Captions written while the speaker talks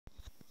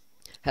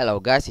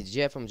Hello guys, it's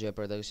Jay from Jay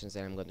Productions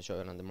and I'm going to show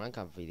you another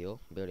Minecraft video,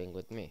 building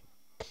with me.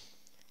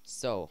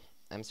 So,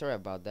 I'm sorry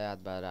about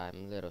that, but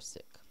I'm a little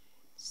sick.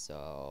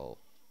 So,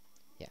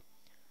 yeah.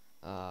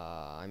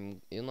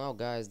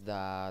 Guys,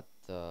 that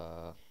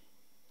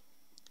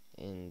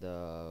in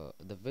the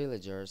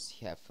villagers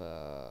have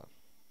the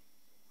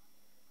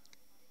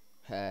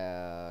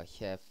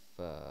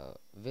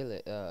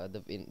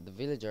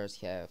villagers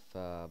have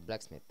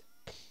blacksmith.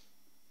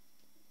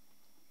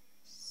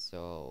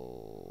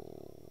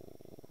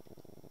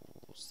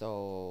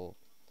 So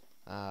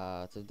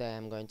today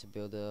I'm going to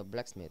build a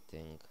blacksmith.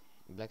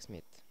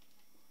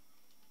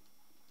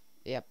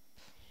 Yep.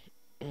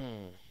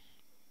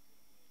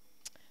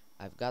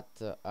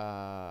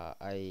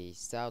 I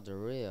saw the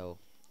real.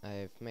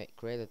 I've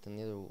created a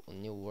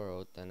new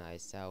world, and I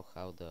saw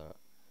how the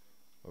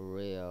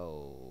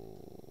real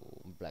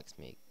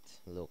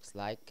blacksmith looks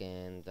like,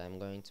 and I'm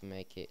going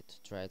to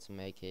try to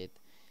make it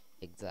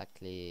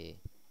exactly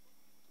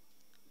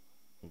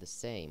the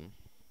same,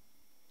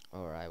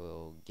 or I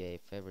will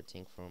give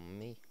everything from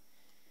me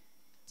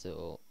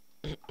to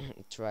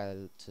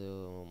try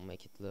to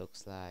make it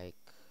looks like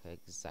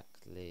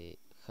exactly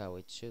how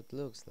it should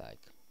looks like.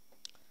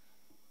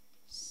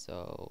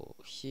 So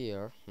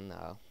here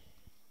now,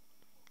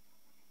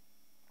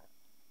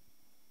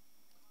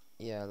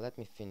 yeah, let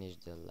me finish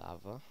the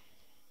lava.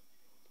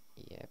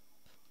 Yep.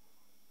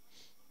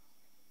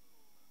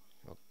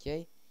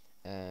 Okay,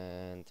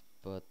 and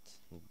put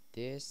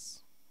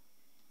this.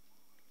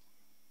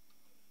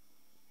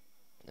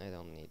 I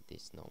don't need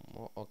this no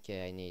more.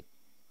 Okay, I need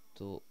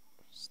two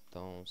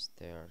stone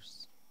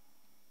stairs.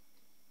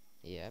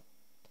 Yep,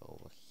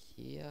 over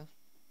here.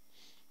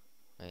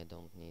 I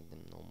don't need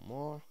them no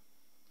more.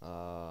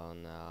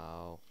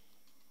 Now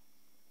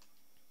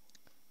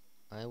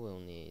I will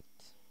need.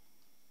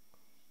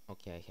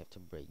 Okay, I have to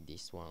break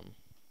this one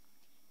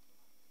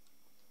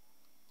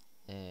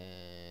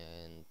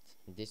and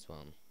this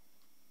one,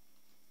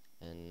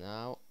 and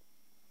now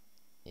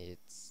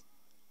it's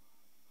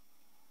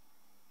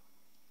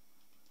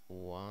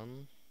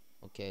one.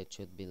 Okay, it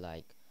should be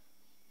like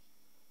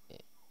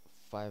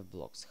 5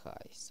 blocks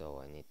high, so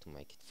I need to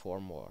make it 4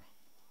 more.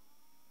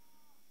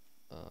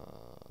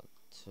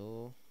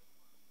 2,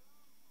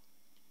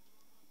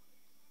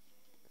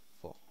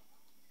 4.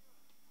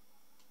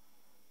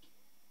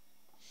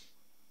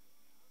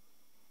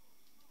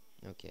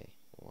 Okay,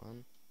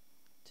 1,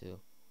 2,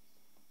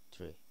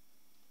 3,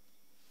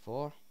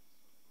 4.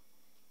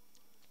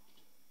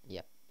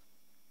 Yep.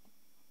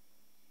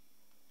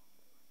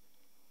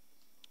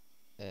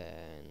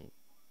 And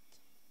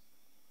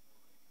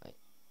I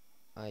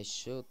I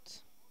should.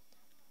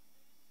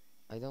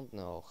 I don't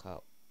know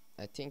how.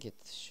 I think it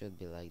should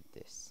be like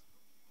this.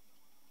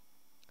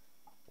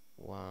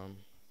 1,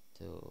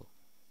 2,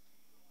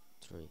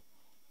 3,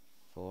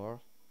 4.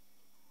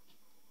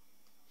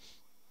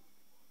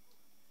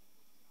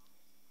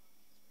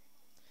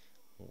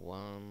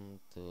 1,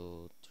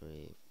 2,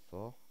 3,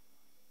 4.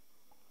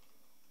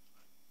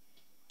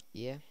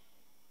 Yeah.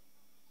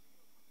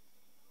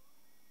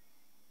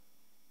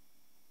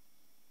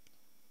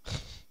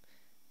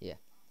 Yeah.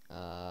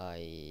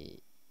 I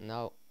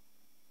now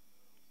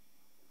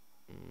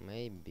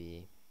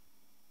maybe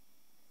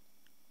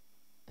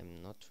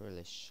I'm not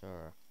really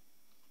sure.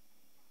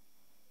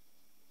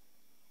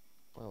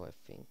 Well, I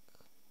think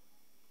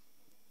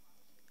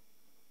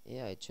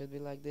yeah, it should be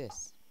like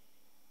this.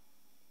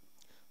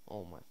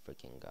 Oh my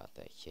freaking god,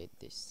 I hate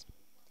this.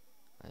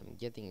 I'm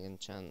getting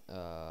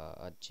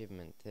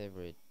achievement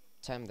every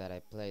time that I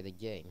play the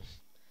game.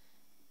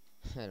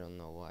 I don't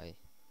know why.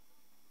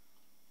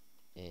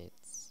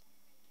 It's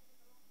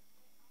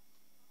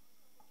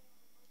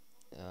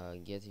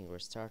getting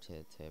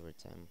restarted every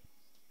time.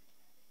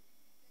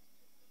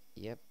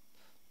 Yep.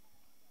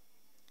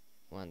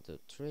 1, 2,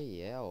 3,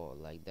 yeah, or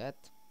like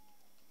that.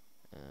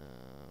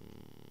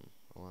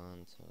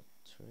 1, 2,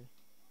 3.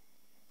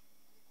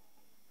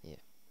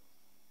 Yeah.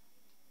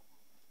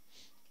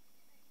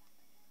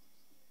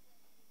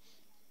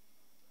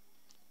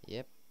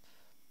 Yep.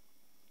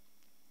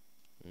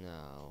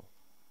 Now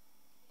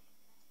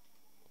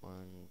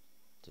 1,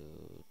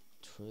 2,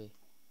 3.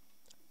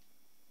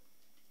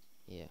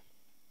 Yeah.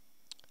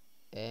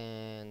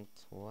 And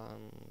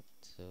 1,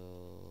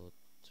 2,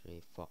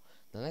 3, 4.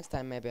 The next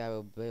time maybe I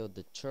will build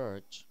the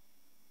church,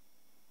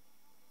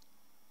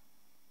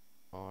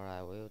 or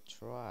I will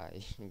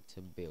try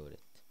to build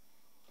it.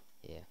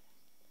 Yeah.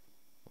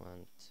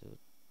 1, 2,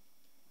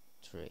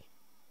 3.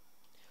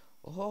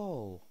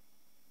 Oh,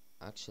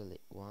 actually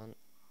 1,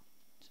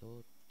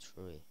 2,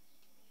 3.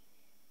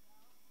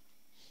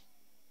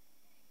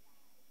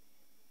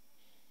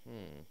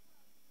 Hmm.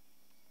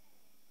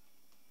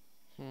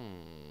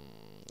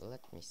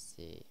 Let me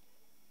see.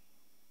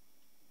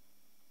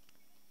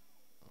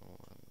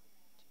 One.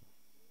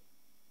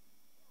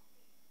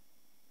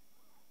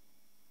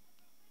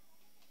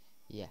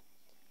 Yeah.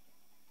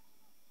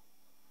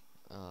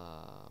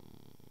 Um.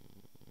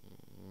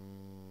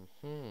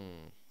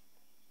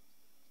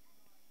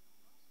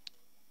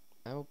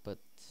 I will put.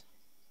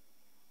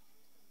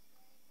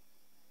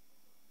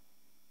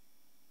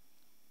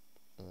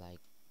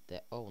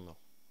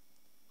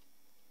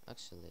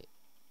 Actually,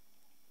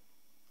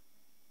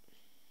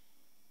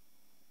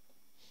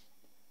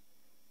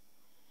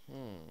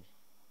 hmm,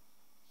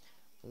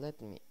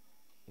 let me,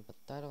 but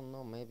I don't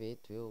know, maybe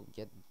it will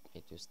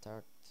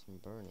start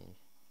burning.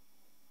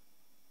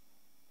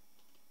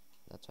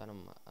 That's what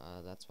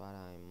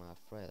I'm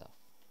afraid of.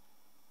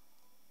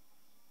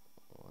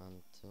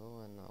 1, 2,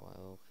 and now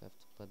I will have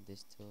to put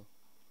this two.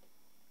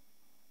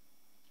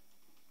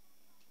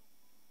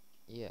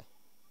 Yeah,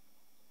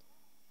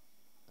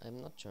 I'm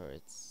not sure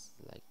it's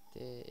like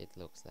this, it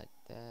looks like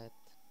that,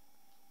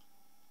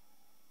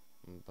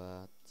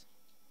 but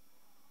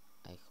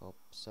I hope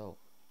so.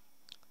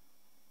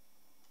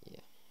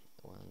 Yeah,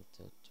 1,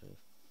 2, 3,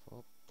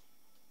 4.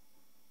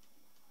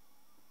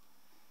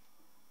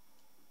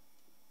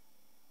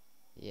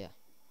 Yeah,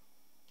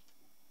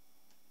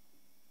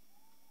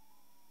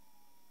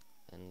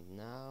 and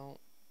now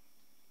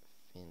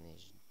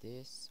finish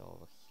this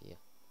over here,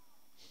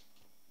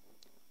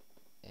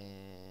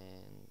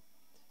 and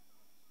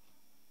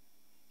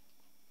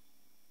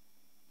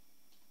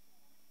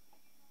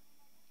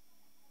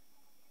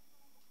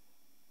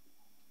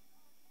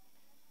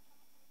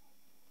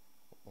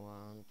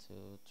 1,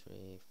 2,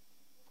 3,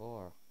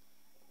 4.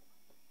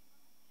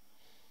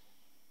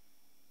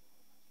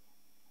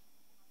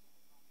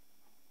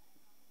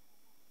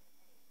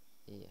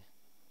 Yeah,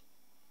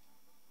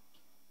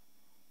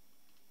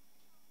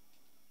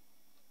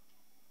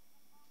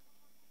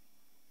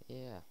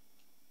 yeah,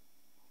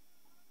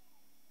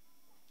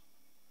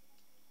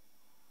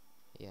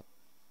 yep.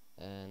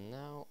 And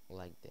now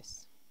like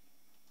this.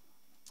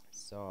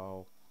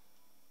 So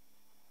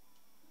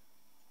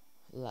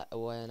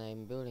when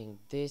I'm building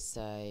this,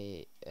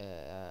 and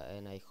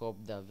I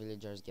hope the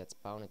villagers get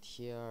spawned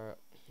here.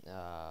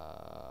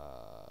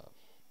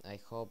 I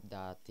hope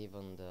that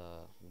even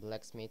the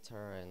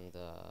blacksmither and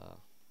the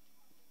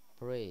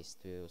priest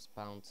will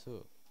spawn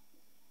too.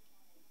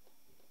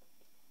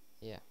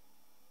 Yeah.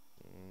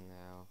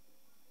 Now,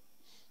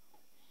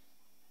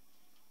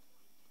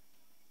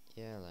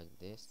 yeah, like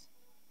this,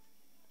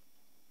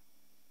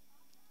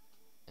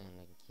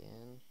 and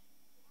again.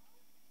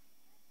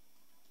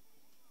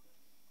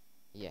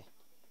 Yeah.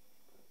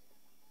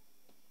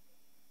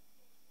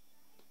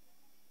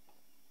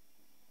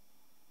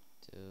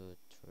 2,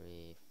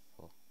 3,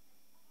 4,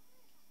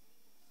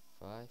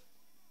 5.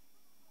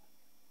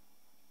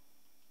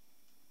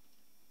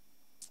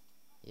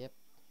 Yep.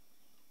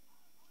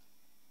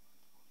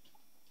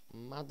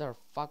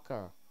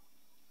 Motherfucker.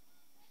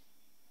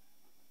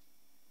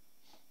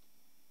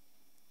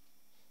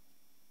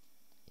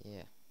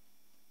 Yeah.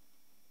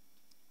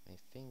 I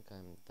think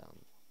I'm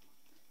done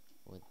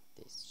with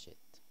this shit.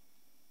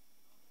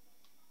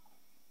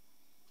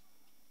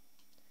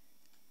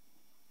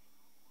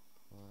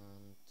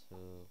 1,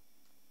 2,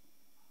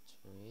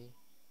 3.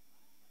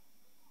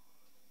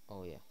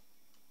 Oh yeah.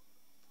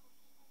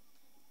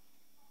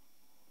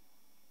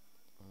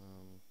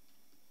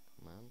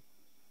 Come on.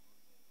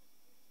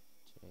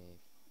 3,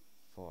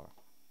 4.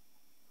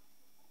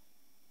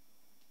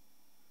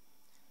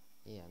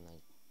 Yeah,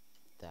 like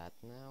that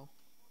now.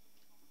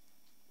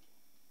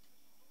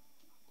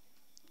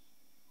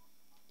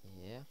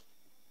 Yeah.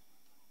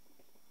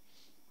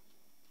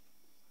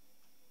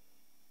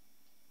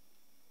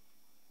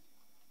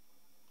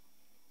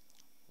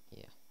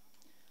 Yeah.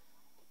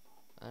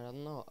 I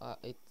don't know.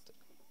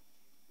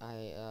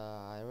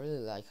 I really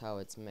like how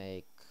it's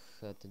make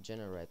to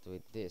generate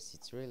with this.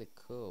 It's really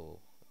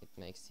cool. It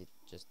makes it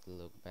just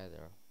look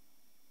better.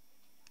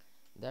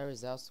 There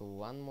is also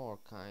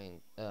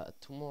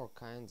two more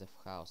kinds of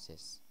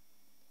houses,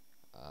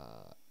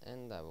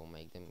 and I will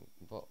make them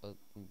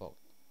both.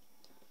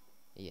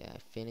 Yeah, I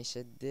finished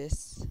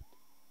this,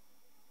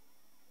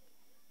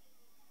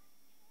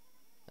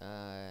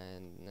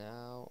 and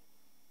now,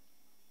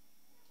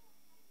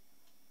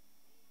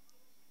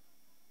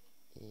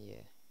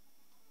 yeah,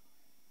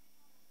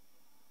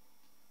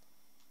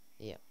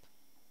 yep,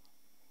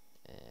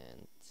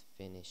 and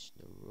finish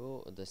the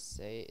roof, the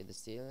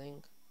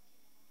ceiling.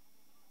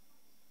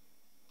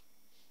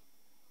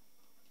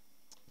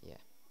 Yeah.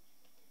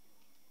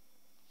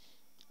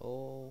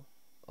 Oh,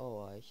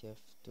 oh, I have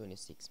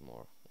 26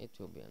 more. It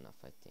will be enough,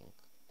 I think.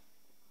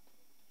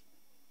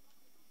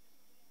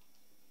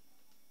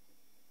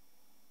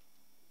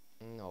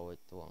 No, it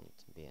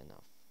won't be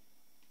enough.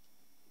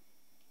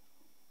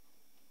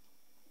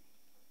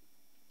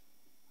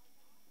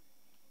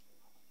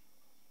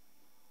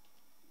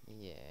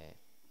 Yeah.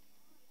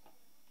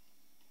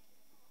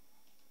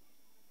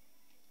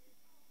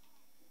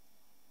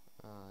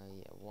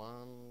 Yeah,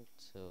 1,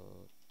 2,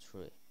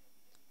 3.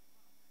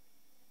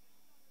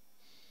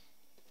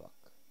 Fuck.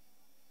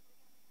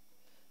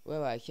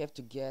 Well, I have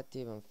to get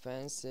even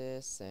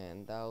fences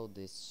and all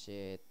this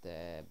shit,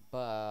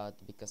 but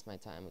because my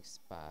time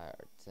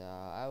expired,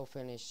 I will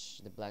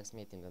finish the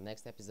blacksmith in the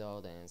next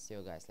episode and see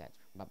you guys later.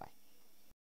 Bye bye.